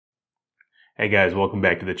Hey guys, welcome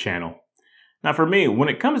back to the channel. Now for me, when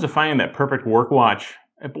it comes to finding that perfect work watch,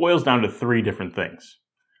 it boils down to three different things.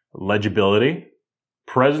 Legibility,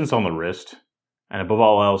 presence on the wrist, and above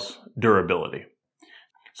all else, durability.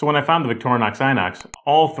 So when I found the Victorinox INOX,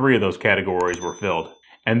 all three of those categories were filled.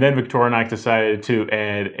 And then Victorinox decided to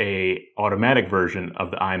add an automatic version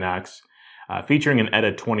of the INOX featuring an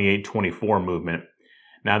i.n.o.x 2824 movement.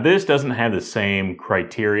 Now this doesn't have the same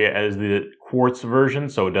criteria as the quartz version,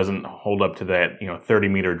 so it doesn't hold up to that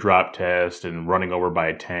 30-meter drop test and running over by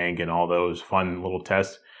a tank and all those fun little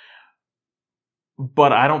tests.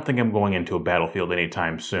 But I don't think I'm going into a battlefield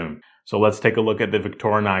anytime soon. So let's take a look at the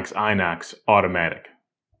Victorinox INOX Automatic.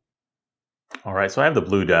 Alright, so I have the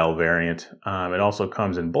blue dial variant. It also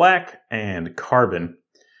comes in black and carbon.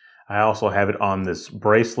 I also have it on this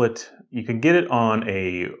bracelet. You can get it on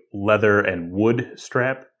a leather and wood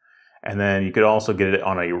strap, and then you could also get it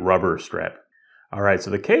on a rubber strap. Alright,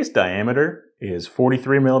 so the case diameter is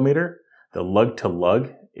 43 millimeter. The lug to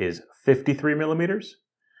lug is 53 millimeters.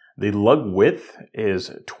 The lug width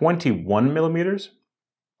is 21 millimeters.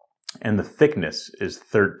 And the thickness is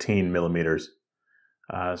 13 millimeters.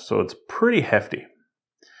 So it's pretty hefty.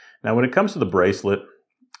 Now when it comes to the bracelet,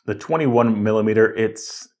 the 21 millimeter,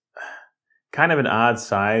 it's kind of an odd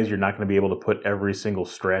size. You're not going to be able to put every single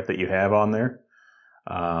strap that you have on there.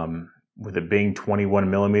 With it being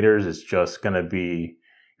 21 millimeters, it's just going to be,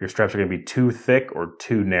 your straps are going to be too thick or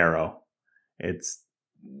too narrow. It's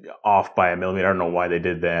off by a millimeter. I don't know why they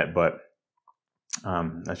did that, but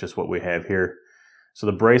that's just what we have here. So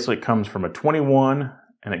the bracelet comes from a 21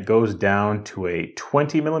 and it goes down to a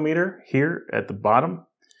 20 millimeter here at the bottom,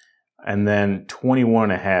 and then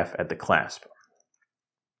 21.5 at the clasp.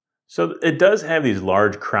 So it does have these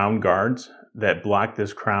large crown guards that block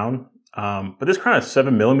this crown, but this crown is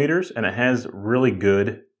 7 millimeters and it has really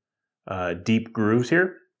good deep grooves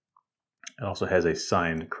here. It also has a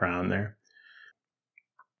signed crown there.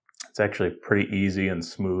 It's actually pretty easy and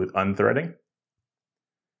smooth unthreading.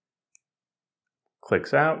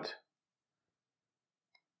 Clicks out.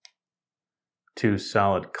 2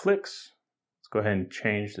 solid clicks. Let's go ahead and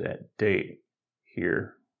change that date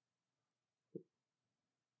here.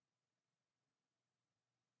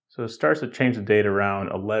 So it starts to change the date around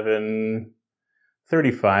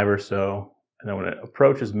 11:35 or so, and then when it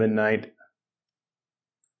approaches midnight,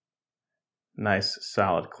 nice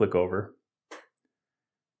solid click over.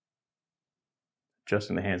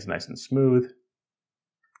 Adjusting the hands nice and smooth.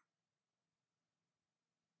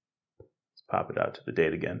 Let's pop it out to the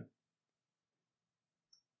date again.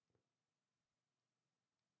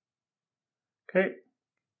 Okay,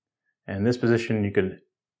 and in this position you can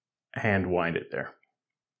hand wind it there.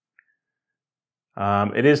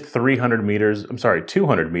 It is 200 meters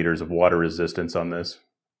of water resistance on this.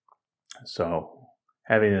 So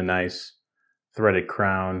having a nice threaded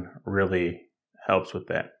crown really helps with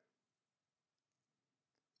that.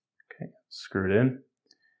 Okay, screwed in.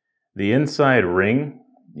 The inside ring,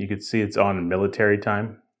 you can see it's on military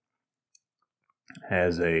time. It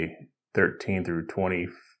has a 13 through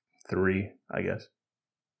 23, I guess,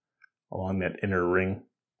 along that inner ring.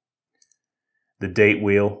 The date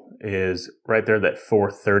wheel is right there, that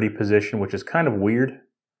 4:30 position, which is kind of weird.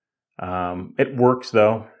 It works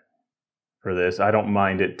though for this. I don't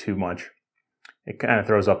mind it too much. It kind of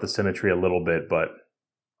throws off the symmetry a little bit, but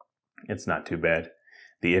it's not too bad.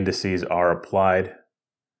 The indices are applied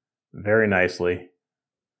very nicely.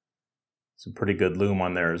 Some pretty good lume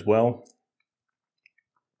on there as well.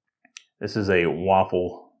 This is a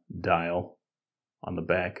waffle dial on the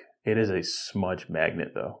back. It is a smudge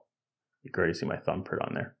magnet though. You can already see my thumbprint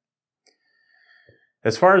on there.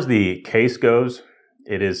 As far as the case goes,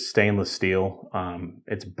 it is stainless steel.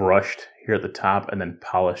 It's brushed here at the top and then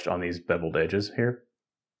polished on these beveled edges here.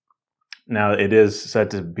 Now it is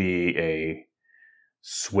said to be a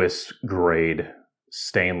Swiss grade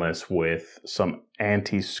stainless with some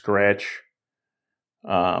anti-scratch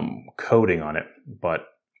coating on it. But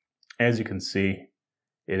as you can see,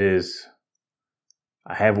 it is,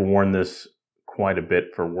 I have worn this quite a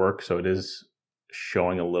bit for work, so it is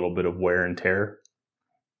showing a little bit of wear and tear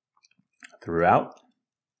throughout.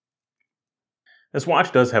 This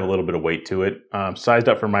watch does have a little bit of weight to it. Sized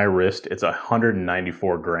up for my wrist, it's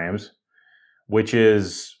 194 grams, which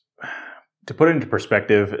is, to put it into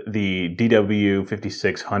perspective, the DW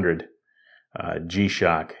 5600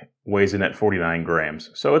 G-Shock weighs in at 49 grams.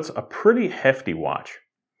 So it's a pretty hefty watch.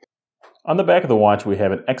 On the back of the watch, we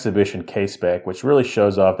have an exhibition case back, which really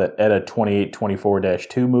shows off that i.n.o.x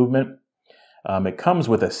 2824-2 movement. It comes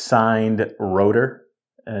with a signed rotor,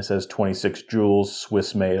 and it says 26 joules,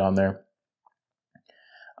 Swiss made on there.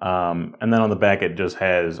 And then on the back, it just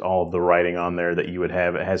has all of the writing on there that you would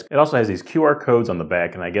have. It also has these QR codes on the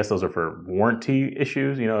back, and I guess those are for warranty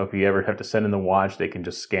issues. You know, if you ever have to send in the watch, they can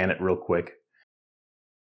just scan it real quick.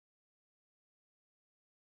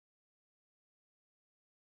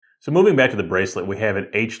 So moving back to the bracelet, we have an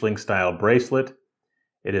H-link style bracelet.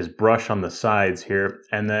 It is brushed on the sides here,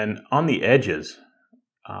 and then on the edges,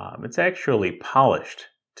 it's actually polished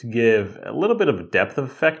to give a little bit of a depth of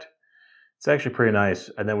effect. It's actually pretty nice.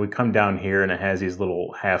 And then we come down here and it has these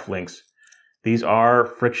little half links. These are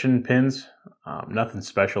friction pins, nothing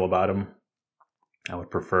special about them. I would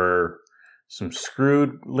prefer some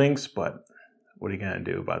screwed links, but what are you gonna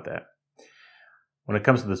do about that? When it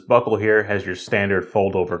comes to this buckle here, it has your standard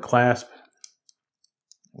fold over clasp.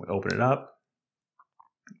 We open it up,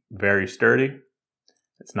 very sturdy.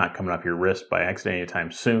 It's not coming off your wrist by accident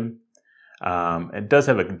anytime soon. It does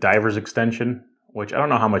have a diver's extension, which I don't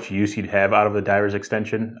know how much use you'd have out of a diver's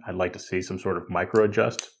extension. I'd like to see some sort of micro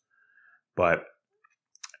adjust, but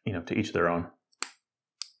you know, to each their own.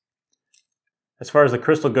 As far as the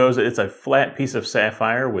crystal goes, it's a flat piece of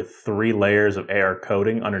sapphire with 3 layers of AR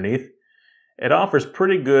coating underneath. It offers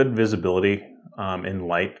pretty good visibility in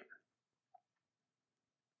light.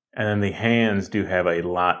 And then the hands do have a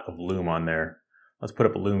lot of lume on there. Let's put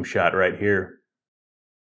up a lume shot right here.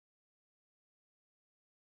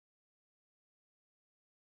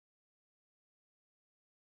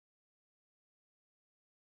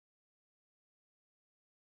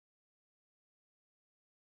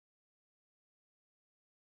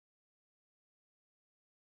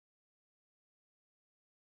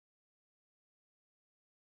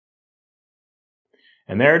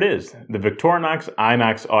 And there it is, the Victorinox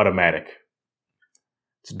INOX Automatic.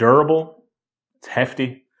 It's durable, it's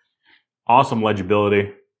hefty, awesome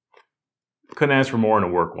legibility. Couldn't ask for more in a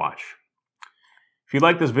work watch. If you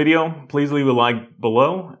like this video, please leave a like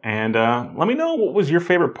below and let me know what was your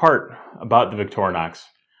favorite part about the Victorinox.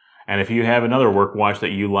 And if you have another work watch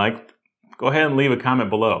that you like, go ahead and leave a comment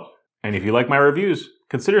below. And if you like my reviews,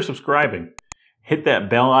 consider subscribing. Hit that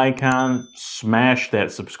bell icon, smash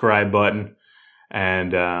that subscribe button,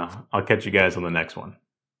 and I'll catch you guys on the next one.